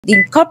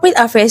The Corporate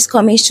Affairs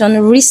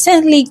Commission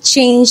recently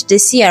changed the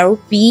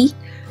CRP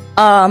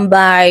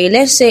by,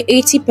 let's say,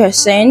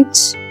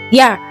 80%.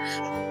 Yeah.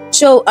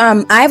 So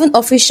I haven't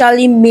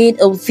officially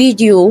made a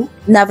video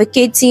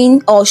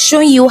navigating or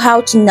showing you how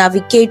to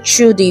navigate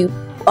through the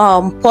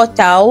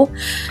portal,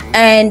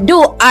 and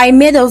though I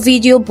made a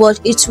video,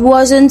 but it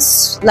was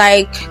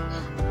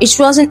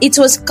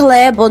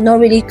clear but not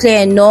really clear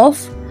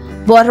enough.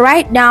 But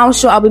right now,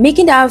 so I'll be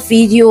making that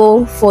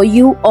video for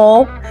you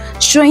all,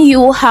 showing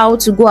you how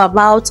to go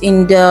about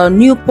in the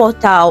new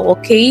portal,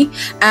 okay?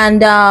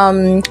 And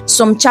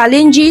some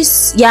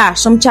challenges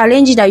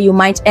that you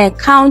might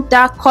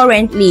encounter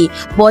currently,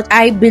 but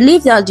I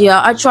believe that they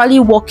are actually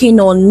working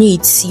on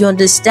it, you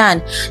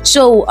understand?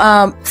 So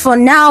for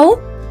now,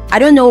 I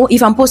don't know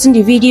if I'm posting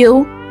the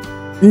video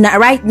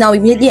right now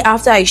immediately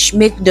after I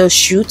make the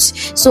shoot,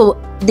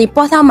 so the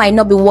portal might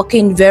not be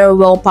working very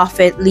well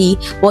perfectly.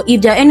 But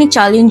if there are any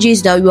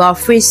challenges that you are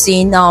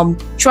facing,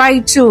 try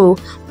to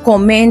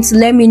comment,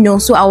 let me know,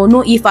 so I will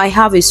know if I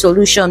have a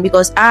solution,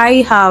 because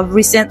I have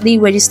recently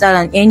registered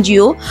an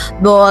NGO,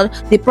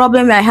 but the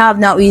problem I have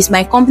now is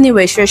my company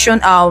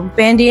registration are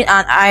pending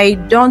and I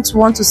don't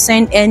want to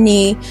send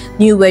any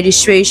new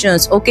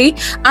registrations. Okay,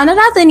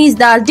 another thing is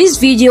that this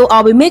video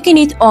I'll be making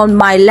it on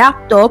my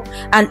laptop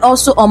and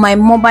also on my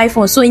mobile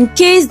phone, so in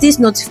case this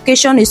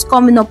notification is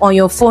coming up on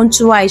your phone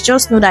twice,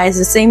 just know that it's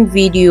the same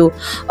video.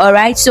 All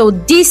right, so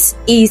this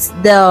is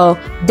the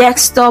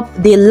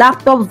the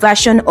laptop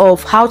version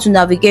of how to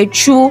navigate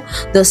through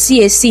the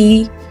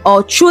CAC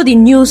or through the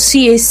new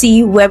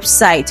CAC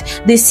website.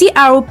 The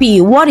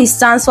CRP, what it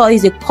stands for,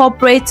 is the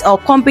Corporate or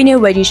Company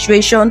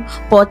Registration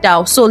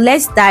Portal. So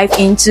let's dive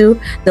into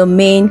the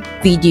main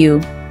video.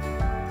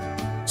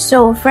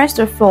 So first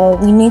of all,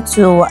 we need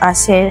to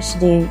access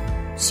the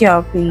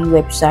CRP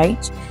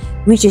website,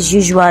 which is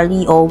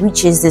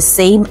the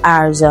same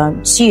as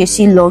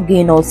CAC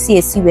login or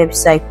CAC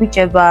website,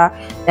 whichever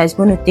that's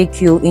going to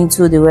take you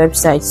into the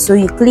website. So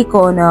you click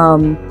on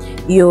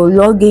your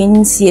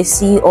login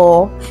CAC,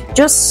 or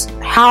just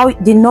how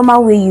the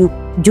normal way you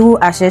do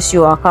access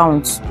your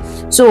account.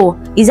 So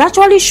it's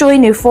actually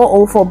showing a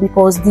 404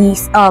 because the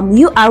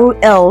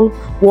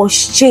URL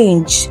was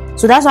changed,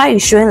 so that's why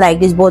it's showing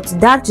like this, but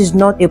that is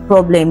not a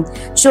problem.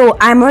 So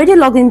I'm already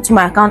logged into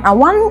my account, and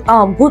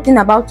one good thing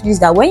about it is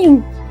that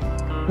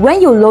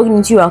when you log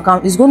into your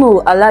account, it's going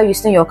to allow you to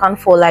stay in your account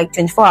for like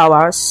 24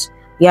 hours.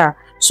 Yeah,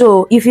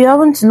 so if you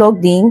haven't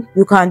logged in,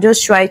 you can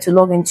just try to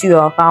log into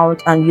your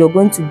account and you're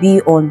going to be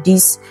on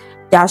this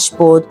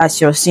dashboard as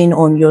you're seeing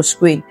on your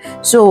screen.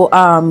 So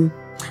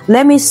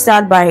let me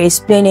start by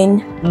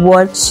explaining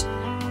what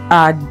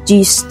are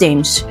these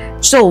things.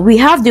 So we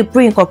have the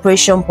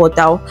pre-incorporation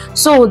portal.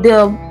 So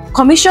the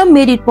commission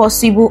made it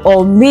possible,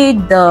 or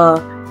made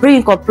the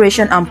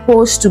pre-incorporation and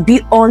post to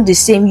be on the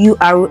same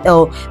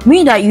URL,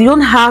 meaning that you don't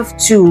have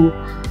to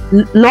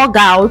log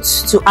out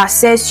to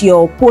access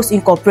your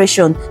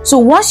post-incorporation. So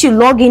once you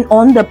log in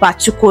on the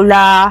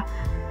particular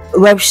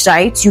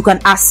website, you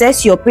can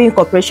access your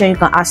pre-incorporation, you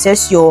can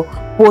access your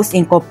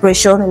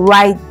post-incorporation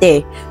right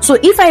there. So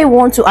if I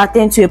want to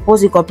attend to a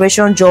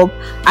post-incorporation job,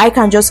 I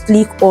can just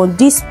click on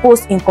this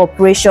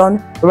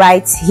post-incorporation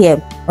right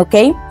here.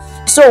 Okay,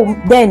 so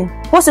then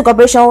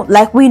post-incorporation,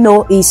 like we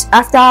know, is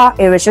after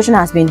a registration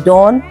has been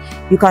done,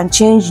 you can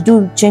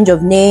do change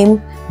of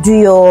name, do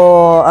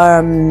your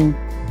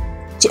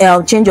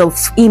change of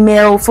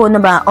email, phone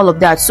number, and all of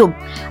that. So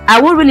I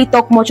won't really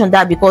talk much on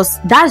that, because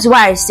that's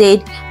why I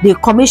said the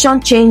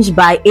commission changed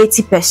by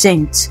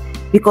 80%,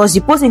 because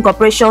the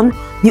post-incorporation,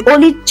 the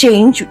only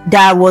change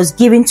that was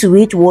given to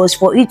it was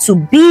for it to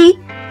be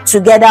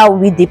together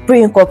with the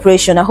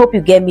pre-incorporation. I hope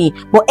you get me.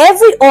 But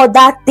every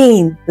other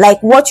thing,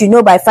 like what you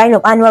know by filing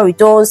of annual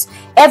returns,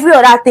 every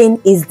other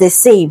thing is the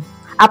same,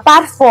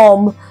 apart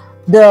from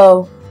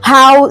the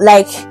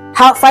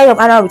how file of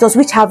annual returns,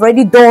 which have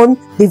already done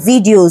the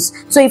videos.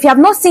 So if you have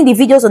not seen the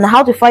videos on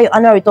how to file your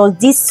annual returns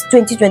this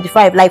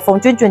 2025, like from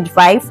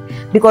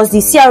 2025, because the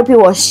CRP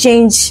was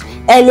changed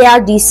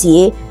earlier this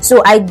year,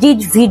 so I did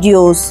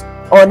videos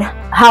on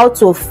how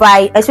to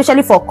file,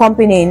 especially for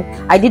company.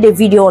 I did a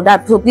video on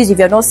that, so please, if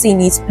you're not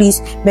seeing it, please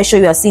make sure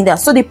you are seeing that.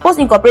 So the post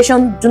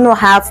incorporation do not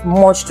have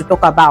much to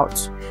talk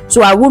about,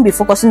 so I won't be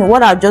focusing on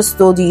what I've just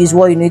told you is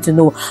what you need to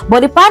know. But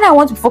the part I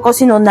want to be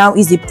focusing on now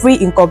is the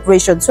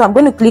pre-incorporation. So I'm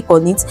going to click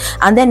on it,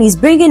 and then it's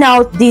bringing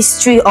out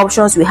these three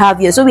options we have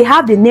here. So we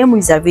have the name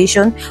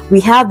reservation, we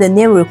have the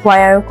name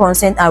requiring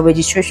consent and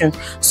registration.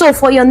 So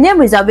for your name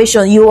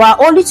reservation, you are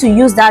only to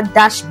use that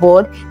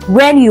dashboard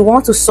when you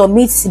want to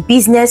submit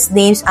business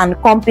names and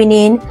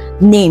company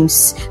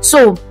names.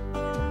 So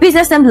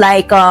business name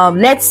like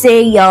let's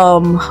say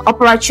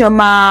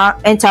Operachioma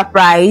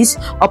Enterprise,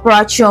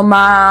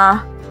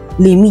 Operachioma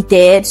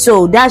Limited.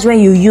 So that's when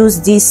you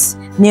use this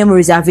name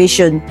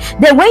reservation.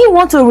 Then when you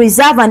want to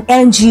reserve an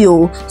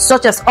NGO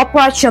such as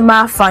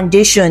Operachioma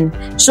Foundation,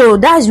 so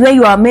that's where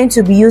you are meant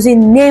to be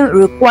using name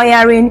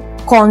requiring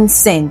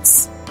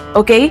consent.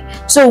 Okay,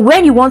 so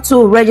when you want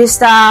to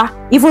register,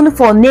 even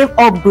for name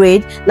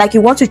upgrade, like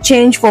you want to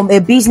change from a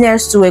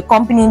business to a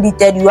company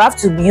limited, you have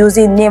to be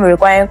using name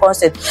requiring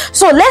consent.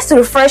 So let's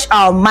refresh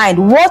our mind.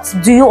 What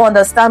do you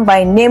understand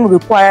by name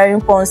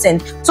requiring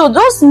consent? So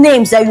those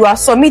names that you are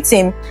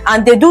submitting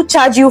and they do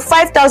charge you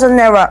 5,000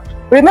 naira.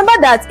 Remember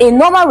that a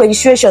normal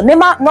registration,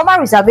 normal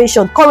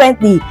reservation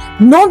currently,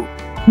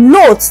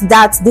 note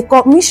that the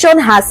commission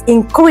has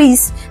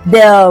increased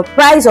the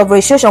price of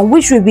registration,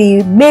 which will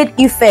be made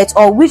effect,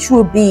 or which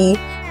will be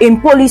in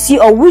policy,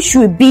 or which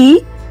will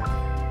be,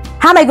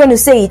 how am I going to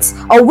say it,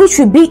 or which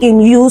will be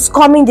in use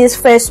coming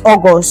this 1st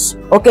August.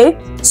 Okay,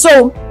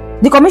 so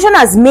the commission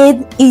has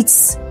made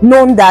it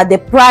known that the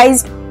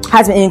price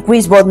has been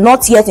increased, but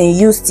not yet in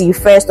use till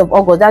 1st of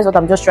August. That's what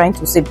I'm just trying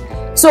to say.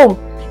 So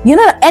you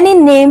know, any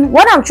name,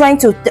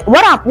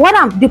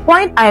 the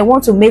point I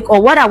want to make, or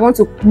what I want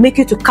to make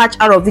you to catch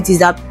out of it, is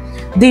that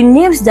the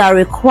names that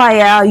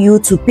require you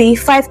to pay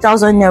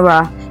 5,000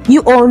 naira,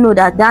 you all know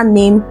that that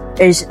name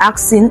is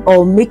asking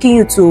or making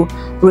you to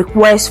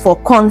request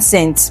for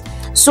consent.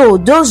 So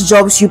those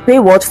jobs you pay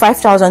what,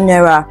 5,000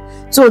 naira.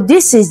 So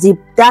this is the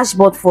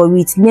dashboard for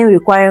it. Name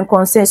requiring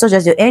consent, such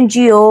as the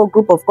NGO,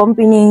 group of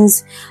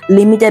companies,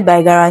 limited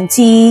by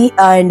guarantee,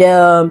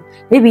 and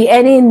maybe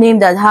any name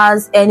that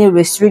has any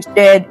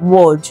restricted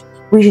word,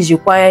 which is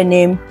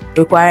requiring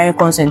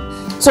consent.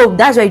 So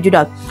that's why you do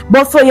that.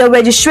 But for your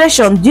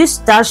registration, this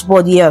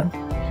dashboard here,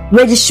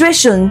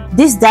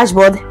 this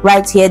dashboard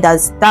right here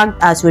that's tagged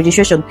as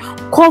registration,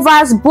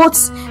 covers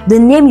both the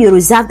name you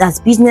reserved as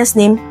business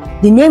name,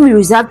 the name you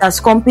reserved as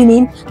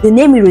company, the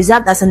name you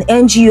reserved as an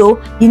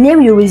NGO, the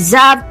name you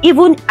reserved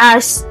even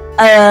as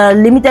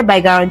limited by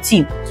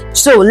guarantee.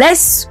 So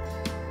let's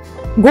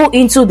go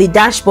into the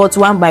dashboard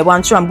one by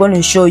one. So I'm going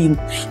to show you.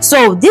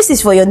 So this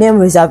is for your name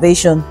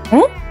reservation.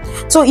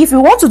 So if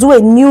you want to do a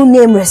new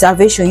name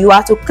reservation, you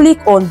have to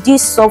click on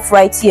this stuff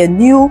right here,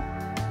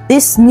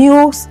 this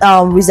new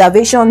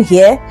reservation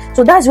here.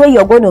 So that's where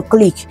you're going to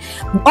click.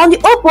 On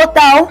the old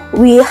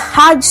portal, we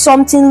had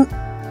something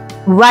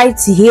right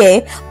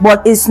here,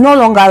 but it's no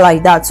longer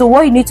like that. So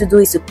what you need to do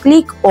is to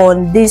click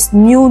on this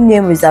new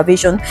name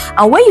reservation,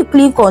 and when you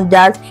click on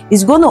that,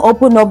 it's going to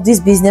open up this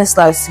business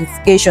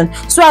classification.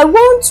 So I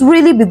won't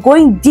really be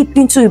going deep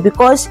into it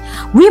because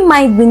we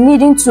might be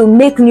needing to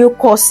make new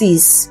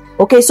courses.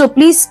 Okay, so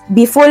please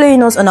be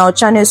following us on our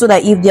channel, so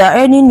that if there are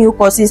any new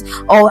courses,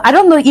 or I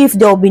don't know if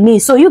there will be need,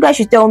 so you guys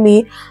should tell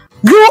me,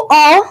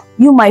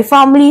 you, my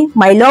family,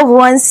 my loved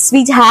ones,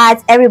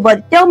 sweetheart,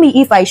 everybody, tell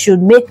me if I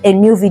should make a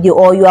new video,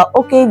 or you are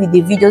okay with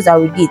the videos that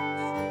we did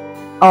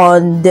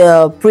on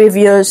the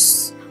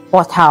previous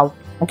portal.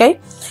 Okay,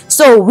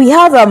 so we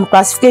have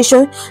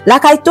classification.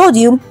 Like I told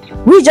you,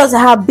 we just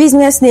have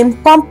business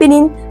name,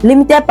 company,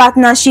 limited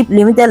partnership,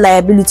 limited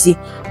liability,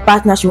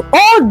 partnership.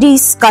 All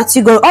these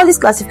category, all these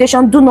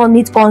classification do not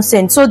need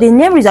consent. So the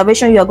name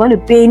reservation you are going to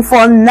pay in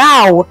for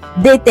now,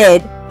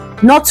 dated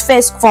not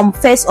from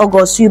 1st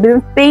August, you'll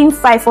be paying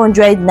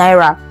 500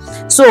 naira.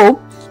 So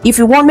if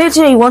you want, make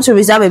sure you want to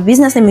reserve a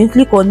business name, you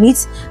click on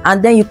it,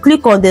 and then you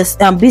click on this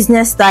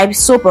business type,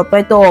 sole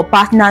proprietor or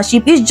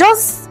partnership. It's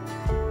just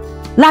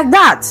like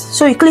that.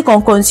 So you click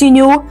on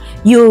continue,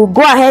 you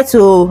go ahead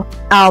to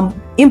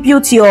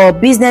input your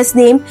business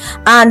name,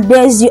 and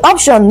there's the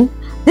option.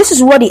 This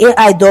is what the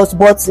AI does,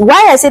 but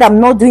why I said I'm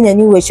not doing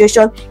any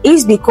registration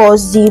is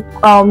because the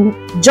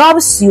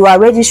jobs you are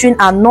registering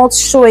are not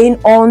showing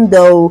on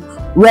the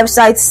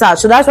website search.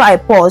 So that's why I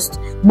paused.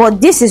 But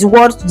this is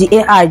what the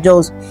AI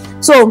does.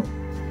 So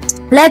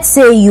let's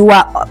say you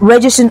are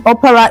registering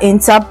Opera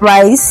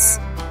Enterprise.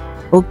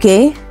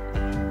 Okay,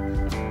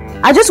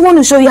 I just want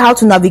to show you how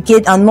to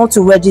navigate and not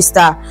to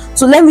register.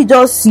 So let me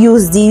just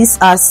use this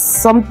as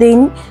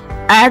something.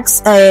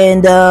 Ask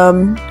and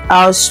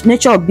our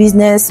nature of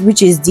business,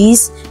 which is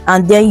this,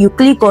 and then you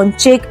click on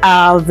check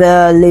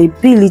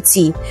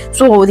availability.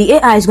 So the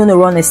AI is going to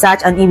run a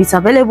search, and if it's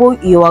available,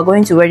 you are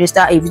going to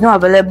register. If it's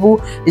not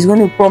available, it's going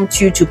to prompt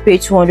you to pay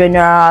 200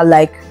 naira,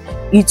 like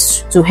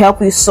it's to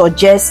help you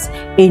suggest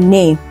a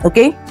name.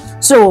 Okay,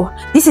 so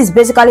this is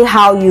basically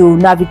how you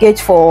navigate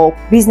for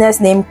business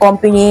name,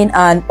 company,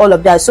 and all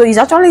of that. So it's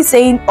actually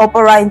saying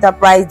Opera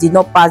Enterprise did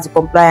not pass the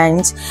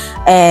compliance,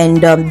 and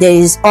there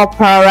is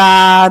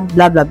Opera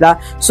blah blah blah.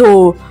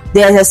 So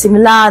there's a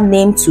similar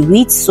name to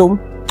it. So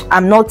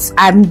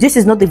this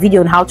is not the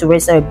video on how to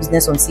register a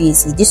business on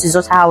CAC. This is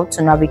just how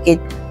to navigate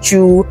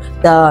through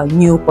the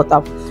new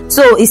portal.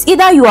 So it's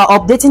either you are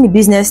updating the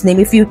business name.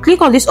 If you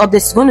click on this update,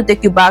 it's going to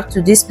take you back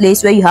to this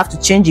place where you have to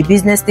change the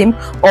business name,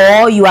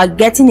 or you are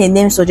getting a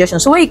name suggestion.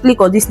 So when you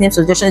click on this name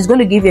suggestion, it's going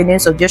to give you a name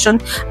suggestion,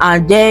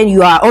 and then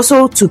you are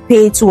also to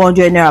pay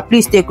 200 naira.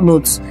 Please take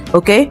notes.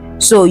 Okay,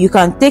 so you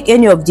can take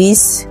any of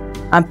these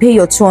and pay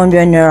your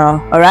 200 naira.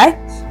 All right,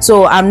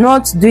 so I'm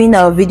not doing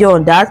a video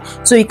on that,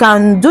 so you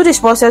can do this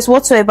process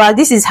whatsoever.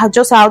 This is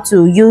just how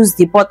to use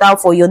the portal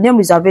for your name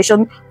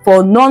reservation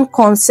for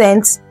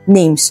non-consent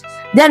names.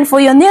 Then for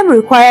your name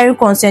requiring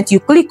consent, you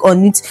click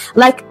on it.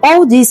 Like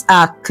all these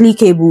are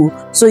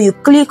clickable, so you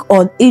click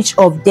on each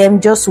of them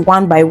just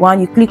one by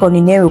one. You click on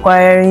the name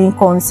requiring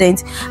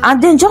consent,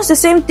 and then just the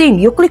same thing,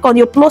 you click on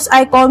your plus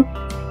icon,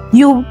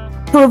 you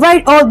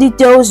provide all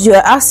details you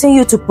are asking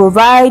you to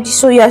provide.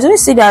 So you are going to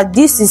see that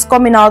this is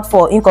coming out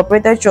for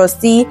incorporated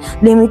trustee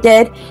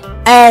limited.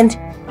 And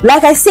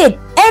like I said,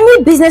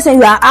 any business that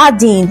you are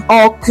adding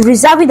or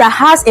reserving that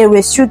has a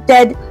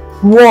restricted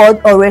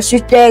word or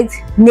restricted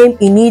name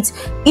in it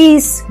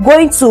is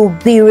going to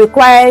be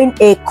requiring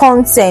a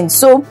consent,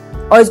 so,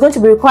 or it's going to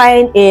be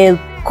requiring a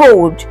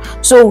code.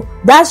 So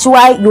that's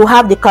why you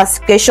have the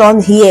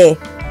classification here,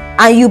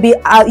 and you'll be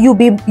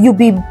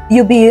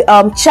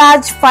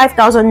charged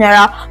 5,000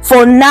 naira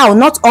for now,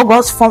 not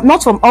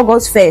from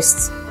August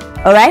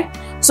 1st. All right.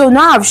 So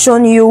now I've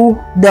shown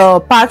you the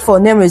part for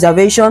name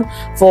reservation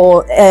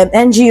for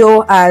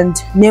NGO and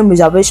name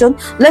reservation.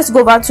 Let's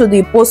go back to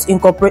the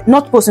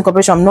not post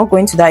incorporation. I'm not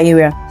going to that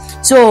area.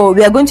 So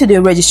we are going to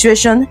the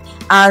registration,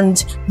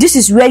 and this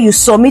is where you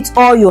submit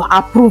all your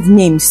approved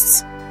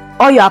names.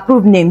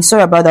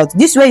 Sorry about that.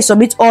 This is where you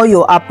submit all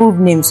your approved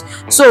names.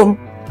 So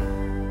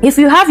if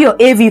you have your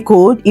AV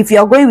code, if you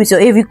are going with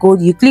your AV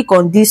code, you click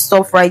on this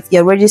stuff right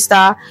here,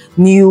 register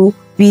new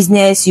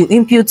business, you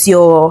input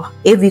your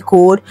AV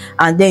code,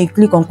 and then you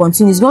click on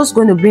continue. It's just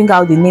going to bring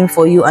out the name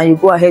for you, and you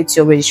go ahead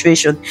to your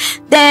registration.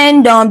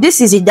 Then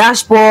this is a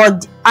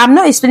dashboard. I'm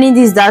not explaining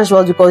this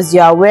dashboard because you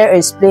are well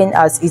explained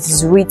as it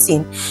is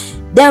written.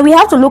 Then we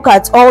have to look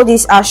at all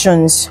these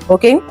actions.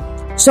 Okay,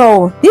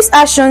 so these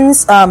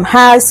actions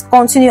has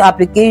continue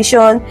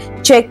application,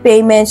 check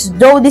payments,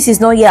 though this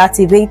is not yet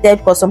activated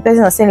because some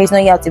persons are saying it's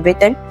not yet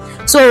activated.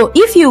 So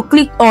if you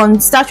click on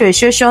start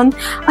registration,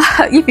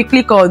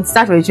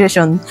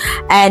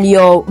 and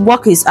your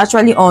work is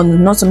actually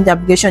on not submit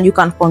application, you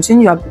can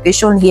continue your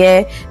application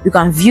here, you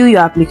can view your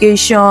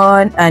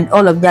application and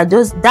all of that.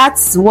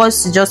 That's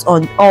what's just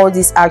on all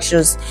these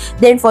actions.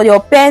 Then for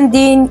your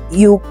pending,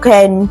 you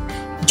can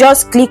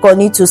just click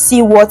on it to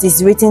see what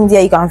is written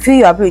there. You can fill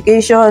your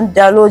application,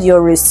 download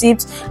your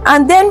receipt,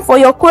 and then for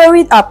your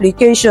queried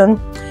application,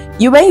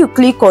 when you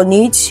click on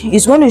it,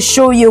 it's going to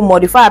show you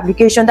modify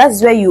application. That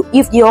is where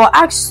if you're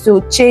asked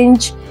to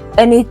change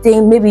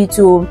anything, maybe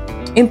to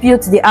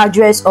input the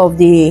address of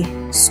the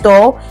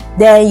store,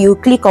 then you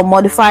click on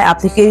modify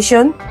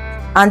application.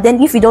 And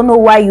then if you don't know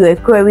why you are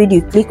queried,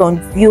 you click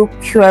on view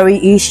query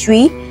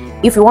history.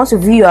 If you want to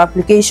view your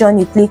application,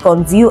 you click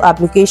on view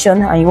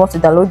application, and you want to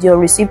download your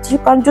receipt, you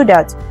can do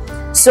that.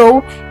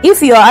 So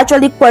if you are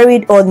actually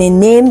queried on a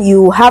name,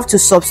 you have to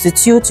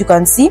substitute. You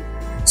can see.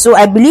 So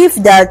I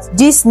believe that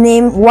this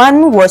name,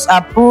 one was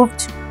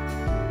approved,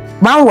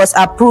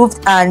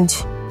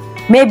 and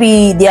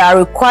maybe they are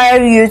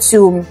requiring you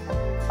to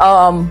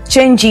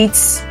change it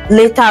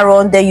later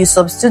on. Then you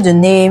substitute the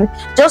name.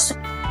 Just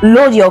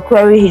load your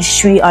query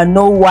history and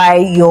know why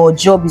your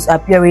job is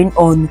appearing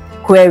on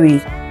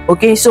query.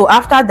 Okay, so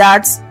after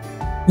that,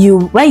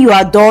 when you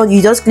are done,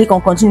 you just click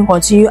on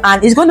continue,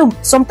 and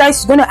sometimes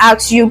it's going to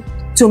ask you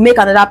to make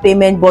another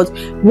payment. But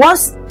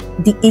once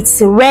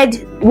it's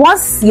read,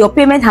 once your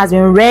payment has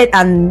been read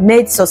and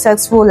made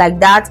successful like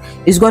that,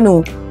 it's going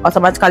to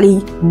automatically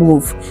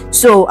move.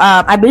 So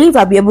I believe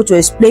I'll be able to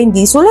explain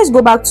this. So let's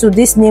go back to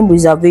this name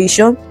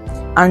reservation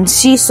and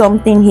see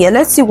something here.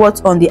 Let's see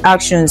what's on the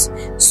actions.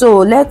 So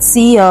let's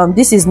see.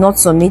 This is not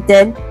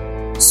submitted.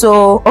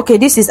 So okay,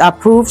 this is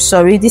approved.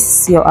 Sorry, this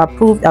is your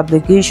approved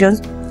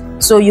applications.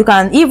 So you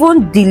can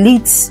even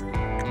delete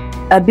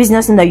a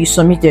business name that you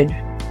submitted.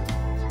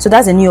 So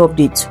that's a new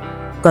update.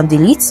 You can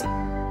delete.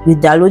 You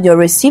download your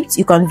receipt,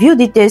 you can view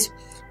details,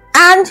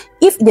 and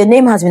if the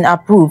name has been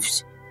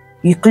approved,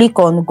 you click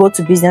on go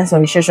to business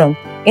registration.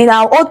 In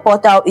our old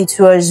portal, it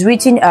was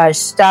written as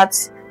start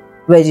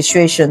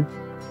registration.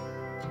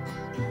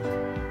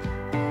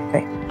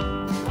 Okay.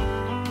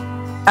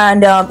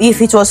 And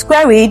if it was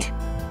queried,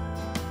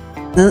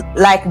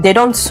 like they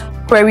don't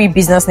query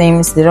business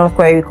names, they don't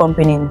query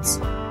companies,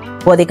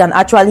 but they can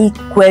actually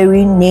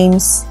query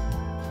names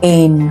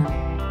in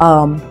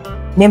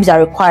names that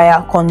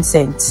require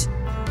consent.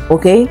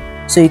 Okay,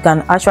 so you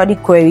can actually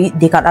query,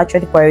 they can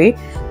actually query,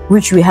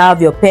 which we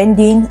have your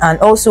pending. And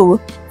also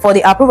for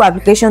the approved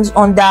applications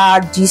under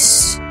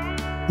this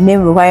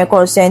name require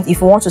consent, if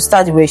you want to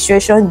start the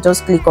registration,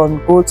 just click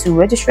on go to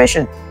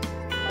registration.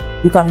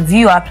 You can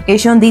view your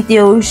application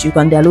details, you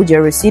can download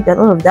your receipt and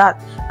all of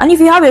that. And if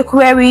you have a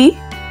query,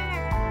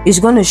 it's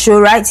going to show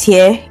right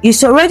here. It's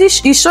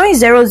showing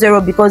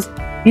 00 because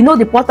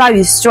the portal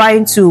is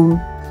trying to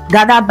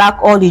gather back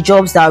all the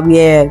jobs that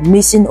were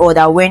missing or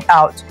that went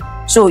out.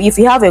 So if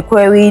you have a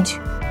queried,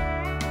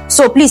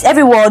 so please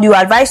everyone, you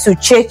are advised to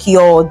check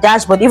your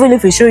dashboard. Even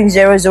if it's showing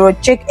 00,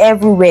 check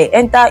everywhere,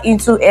 enter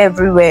into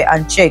everywhere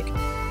and check.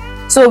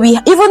 So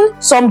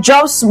even some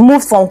jobs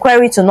moved from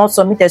query to not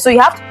submitted, so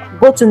you have to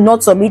go to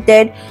not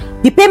submitted.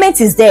 The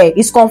payment is there,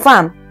 it's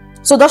confirmed,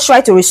 so just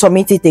try to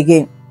resubmit it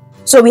again.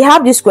 So we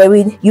have this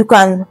query. You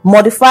can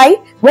modify.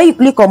 When you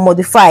click on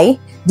modify,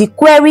 the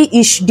query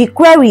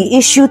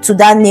issue to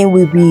that name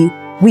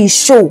will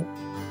show.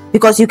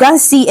 because you can't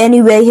see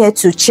anywhere here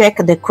to check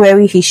the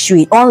query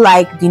history,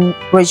 unlike the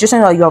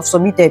registration that you have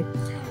submitted.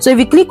 So if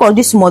you click on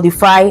this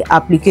modify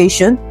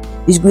application,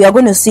 we are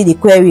going to see the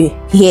query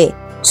here.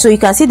 So you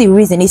can see the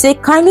reason. It says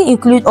kindly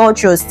include all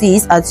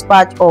trustees as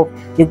part of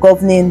the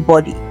governing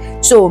body.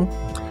 So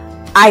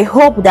I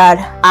hope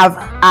that I've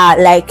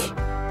like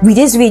with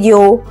this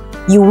video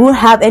you won't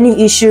have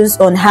any issues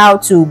on how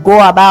to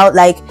go about,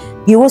 like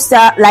you will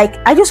start, like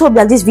I just hope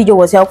that this video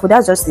was helpful.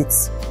 That's just it,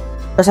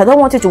 because I don't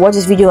want you to watch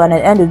this video and at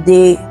the end of the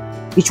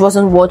day it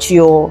wasn't worth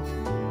your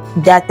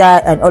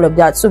data and all of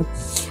that. So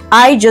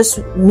I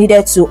just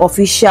needed to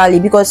officially,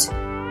 because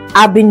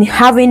I've been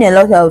having a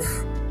lot of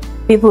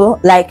people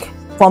like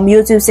from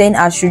YouTube saying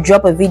I should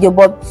drop a video,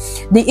 but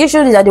the issue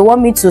is that they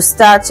want me to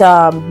start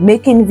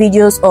making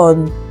videos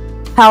on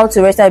how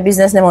to register a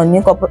business name on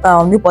new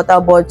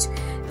portal. But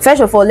first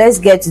of all, let's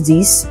get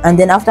this, and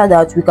then after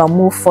that we can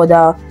move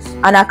further.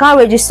 And I can't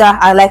register,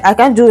 I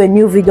can't do a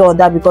new video on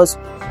that because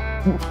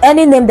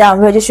any name that I'm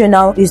registering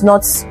now is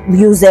not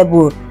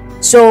usable.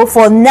 So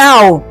for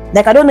now,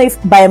 like I don't know if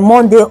by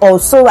Monday or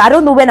so, I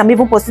don't know when I'm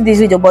even posting this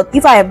video, but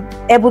if I am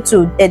able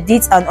to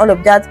edit and all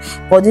of that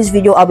for this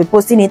video, I'll be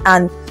posting it.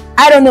 And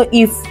I don't know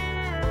if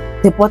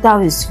the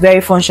portal is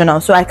very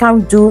functional, so I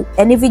can't do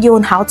any video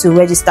on how to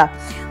register.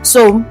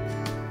 So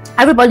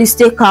everybody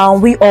stay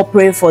calm, we all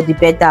pray for the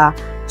better.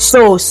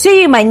 So see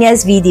you in my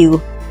next video.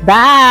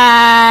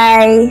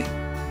 Bye.